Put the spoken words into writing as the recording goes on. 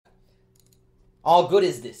How good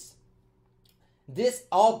is this?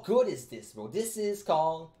 How good is this, bro? This is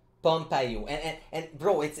called Payo. And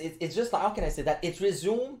bro, it's just like, how can I say that? It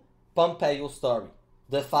resumed Payo's story.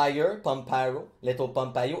 The fire, Payo, little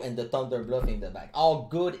Payo, and the thunder bluff in the back. How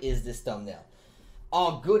good is this thumbnail?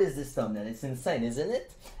 How good is this thumbnail? It's insane, isn't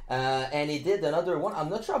it? And he did another one. I'm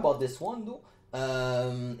not sure about this one though.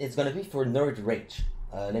 It's gonna be for Nerd Rage.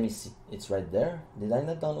 Let me see. It's right there. Did I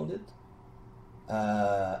not download it?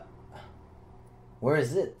 Where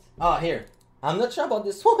is it? Oh, here. I'm not sure about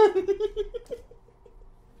this one.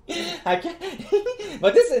 I can't.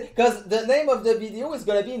 But this is because the name of the video is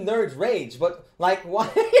gonna be Nerd Rage. But like, why?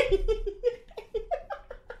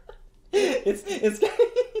 it's.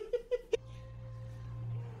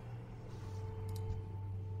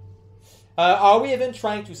 Are we even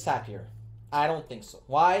trying to sap here? I don't think so.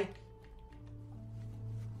 Why?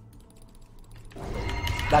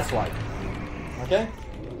 That's why. Okay?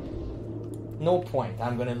 No point.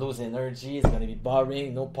 I'm gonna lose energy. It's gonna be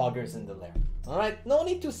boring. No poggers in the lair. Alright? No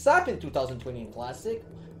need to sap in 2020 in Classic.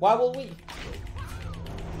 Why will we?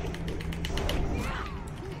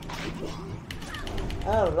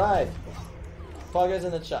 Alright. Poggers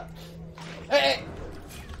in the chat. Hey!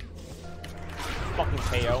 Fucking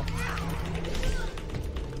Payo.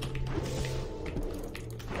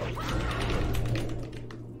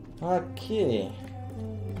 Okay.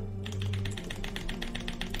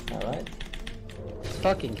 Alright.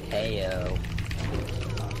 Fucking Payo.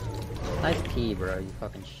 Nice tea, bro, you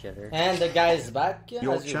fucking shitter. And the guy's back.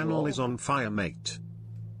 Your channel is on fire, mate.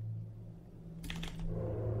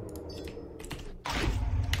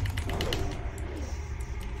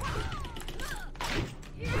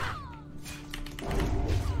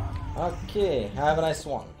 Okay, have a nice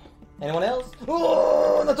one. Anyone else?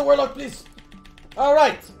 Oh, not the warlock, please. All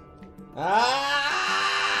right.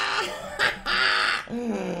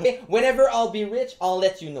 Whenever I'll be rich, I'll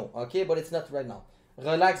let you know. Okay, but it's not right now.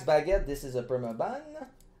 Relax, baguette. This is a permaban.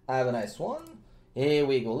 Have a nice one. Here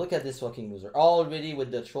we go. Look at this fucking loser. Already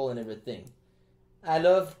with the troll and everything. I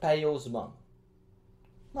love Payo's mom.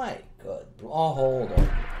 My God, bro. How old are you?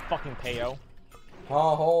 Fucking Payo.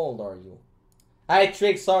 How old are you? Hi,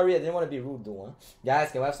 Trick. Sorry, I didn't want to be rude though. Huh?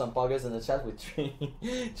 Guys, can we have some poggers in the chat with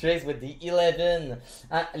Tricks with the 11?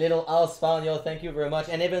 Little house found. Yo, thank you very much.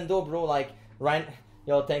 And even though, bro, like, Ryan,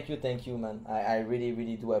 yo, thank you, man. I really,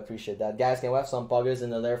 really do appreciate that. Guys, can we have some poggers in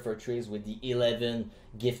the lair for Tricks with the 11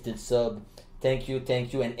 gifted sub? Thank you.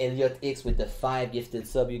 And Elliot X with the 5 gifted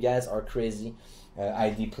sub. You guys are crazy. I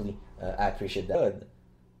deeply appreciate that.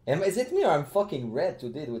 Is it me or I'm fucking red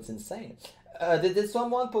today, dude? It's insane. Did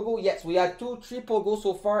someone pogo? Yes, we had 3 pogo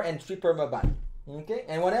so far and 3 permaban. Okay,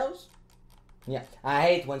 anyone else? Yeah, I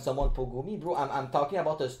hate when someone pogo me, bro. I'm talking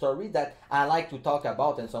about a story that I like to talk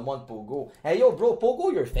about and someone pogo. Hey, yo, bro,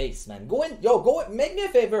 pogo your face, man. Make me a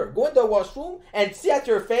favor. Go in the washroom and see at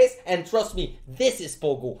your face and trust me, this is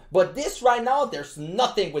pogo. But this right now, there's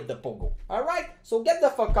nothing with the pogo. Alright? So get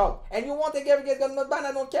the fuck out. And you want to get not ban,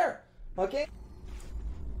 I don't care. Okay?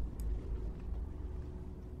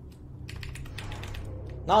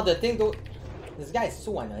 Now the thing though, this guy is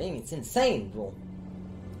so annoying, it's insane, bro.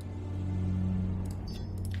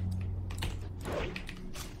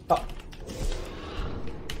 Oh.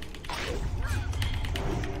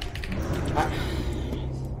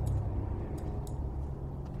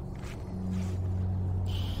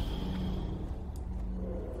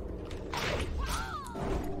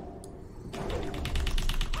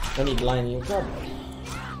 Let me blind you, trouble.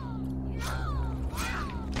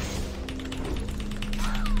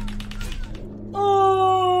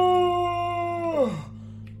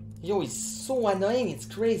 Yo, it's so annoying, it's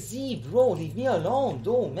crazy, bro. Leave me alone,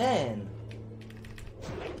 though, man.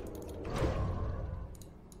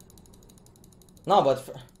 No, but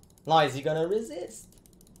now is he gonna resist?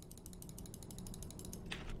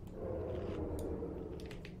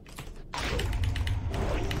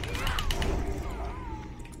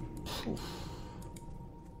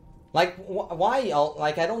 Like, why?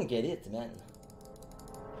 Like, I don't get it, man.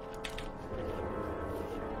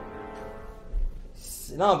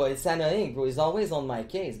 No, but it's annoying, bro. He's always on my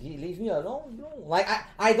case. Leave me alone, bro. Like,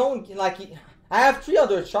 I don't, like, I have 3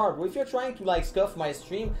 other char, bro. If you're trying to, like, scuff my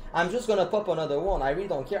stream, I'm just gonna pop another one. I really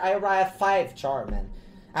don't care. I have 5 char, man.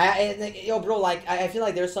 Yo, bro, like, I feel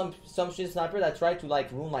like there's some stream sniper that try to,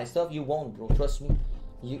 like, ruin my stuff. You won't, bro. Trust me.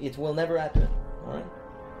 It will never happen. Alright?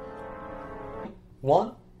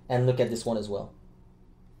 1, and look at this one as well.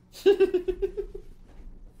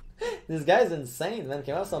 This guy's insane, man.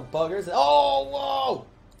 Can I have some poggers? Oh, whoa!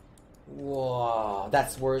 Whoa,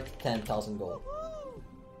 that's worth 10,000 gold.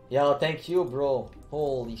 Yo, thank you, bro.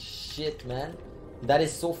 Holy shit, man. That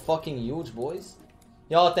is so fucking huge, boys.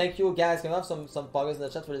 Yo, thank you, guys. Can we have some poggers in the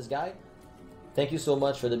chat for this guy? Thank you so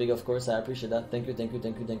much for the big, of course. I appreciate that. Thank you, thank you,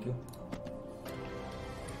 thank you, thank you.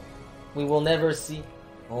 We will never see.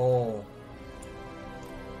 Oh.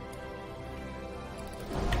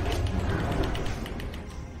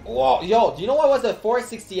 Whoa, yo, do you know what was the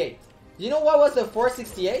 468? Do you know what was the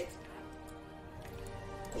 468?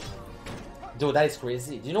 Dude, that is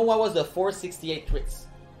crazy. Do you know what was the 468 crits?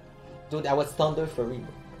 Dude, that was Thunder Fury.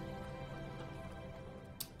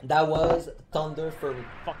 That was Thunder Fury.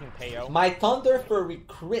 Fucking Payo. My Thunder Fury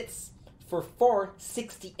crits for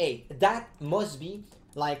 468. That must be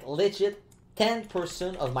like legit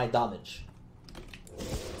 10% of my damage.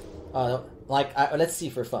 Let's see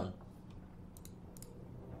for fun.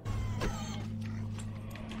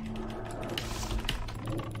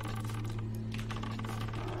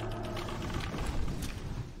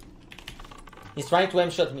 He's trying to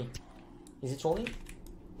M-shot me. Is he trolling?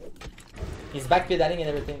 He's backpedaling and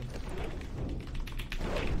everything.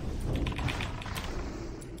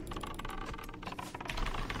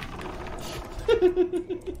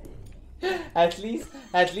 At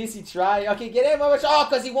least he tried. Okay, get him. Oh,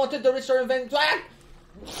 because he wanted the richer event.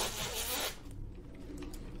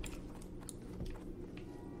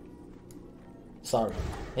 Sorry.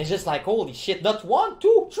 It's just like, holy shit. Not 1,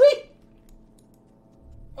 2, 3.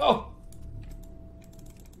 Oh.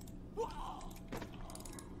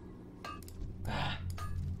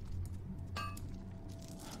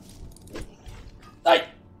 Ay.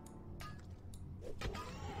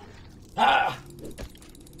 Ah.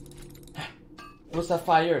 What's that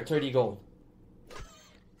fire? 30 gold.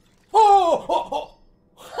 Oh! Oh!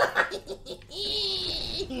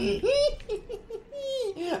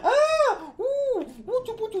 Ah! Ooh!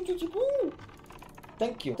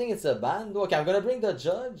 Thank you. I think it's a ban. Okay, I'm gonna bring the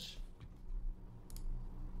judge.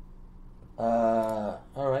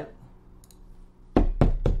 Alright.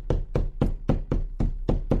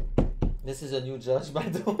 This is a new judge, by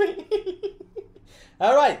the way.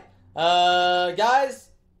 Alright. Guys,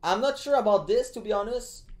 I'm not sure about this, to be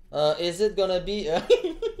honest. Is it gonna be...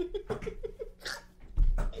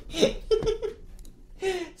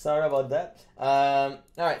 Sorry about that.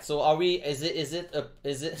 Alright, so are we... Is it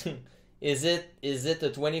a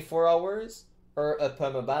 24 hours or a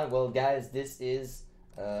permaban? Well, guys, this is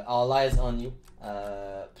all eyes on you.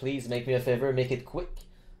 Please make me a favor, make it quick.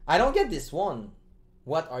 I don't get this one.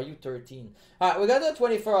 What are you, 13? Alright, we got the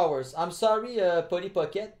 24 hours. I'm sorry, Poly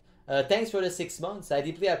Pocket. Thanks for the 6 months. I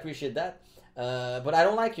deeply appreciate that. But I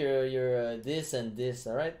don't like your this and this,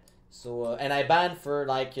 alright? So, and I ban for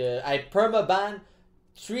like, I perma-ban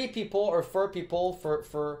 3 people or 4 people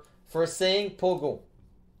for saying Pogo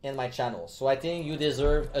in my channel. So I think you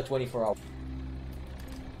deserve a 24 hour.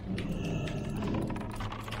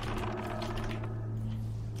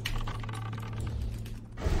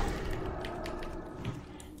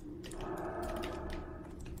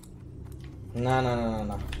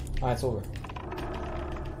 No. Alright, it's over.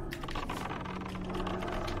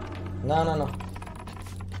 No.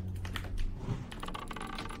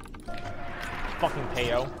 Fucking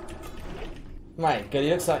Payo. Right, good, he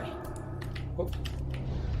looks like... Whoop.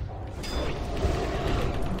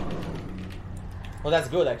 Oh, that's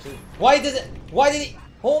good, actually. Why did he...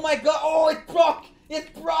 Oh my god, oh, it broke! And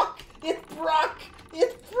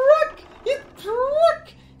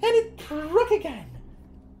it broke again!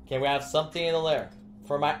 Okay, we have something in the lair.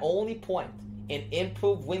 For my only point, an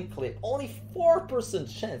improved win clip. Only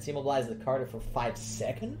 4% chance he mobilizes the card for 5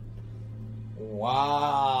 seconds?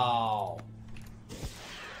 Wow.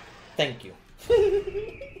 Thank you.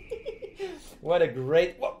 What a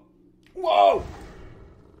great... Whoa!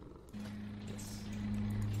 Yes.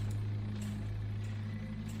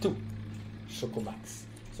 2 Chocomax.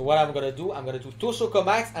 So what I'm gonna do, I'm gonna do 2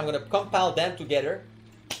 Chocomax, I'm gonna compile them together,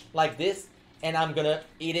 like this, and I'm gonna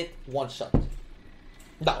eat it one shot.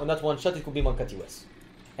 No, not one shot, it could be Moncati West.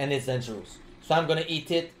 And it's dangerous. So I'm gonna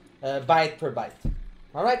eat it bite per bite.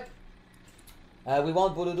 Alright? We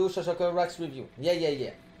want Buludu Shoshoko Rocks review.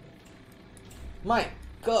 Yeah. My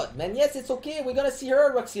god, man. Yes, it's okay. We're gonna see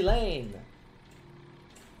her, Roxy Lane.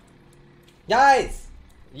 Guys!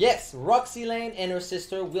 Yes, Roxy Lane and her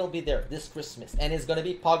sister will be there this Christmas. And it's gonna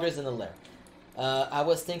be Poggers in the Lair. I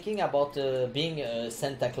was thinking about being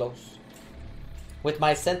Santa Claus. With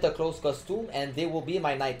my Santa Claus costume, and they will be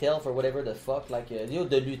my night elf or whatever the fuck, like, you know,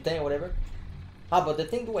 the lutin or whatever. But the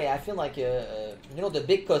thing, the way I feel like, you know, the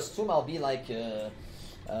big costume, I'll be like,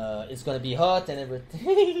 it's gonna be hot and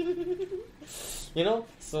everything. You know?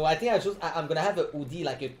 So I think I'm gonna have a hoodie,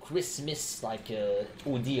 like a Christmas, like,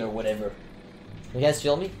 hoodie or whatever. You guys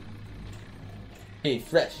feel me?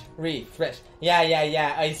 Refresh, refresh. Yeah, yeah,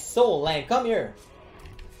 yeah. I so lame. Come here.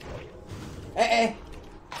 Eh, eh.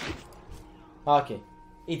 Okay.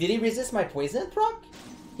 Did he resist my poison proc?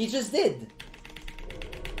 He just did.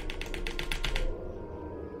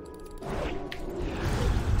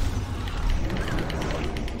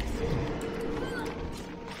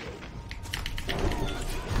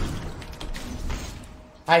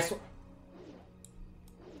 I swear.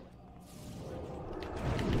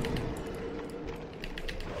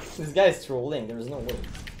 This guy's trolling. There's no way.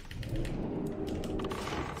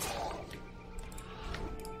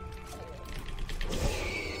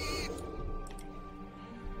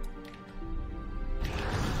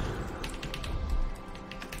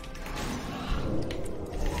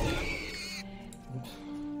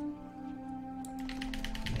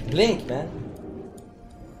 Blink, man.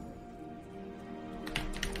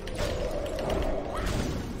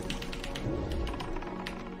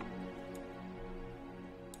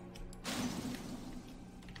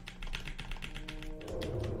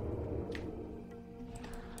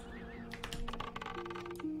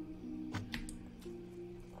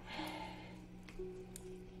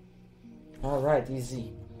 Alright,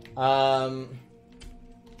 easy. Can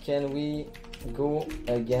we go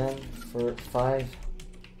again for 5?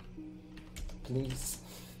 Please.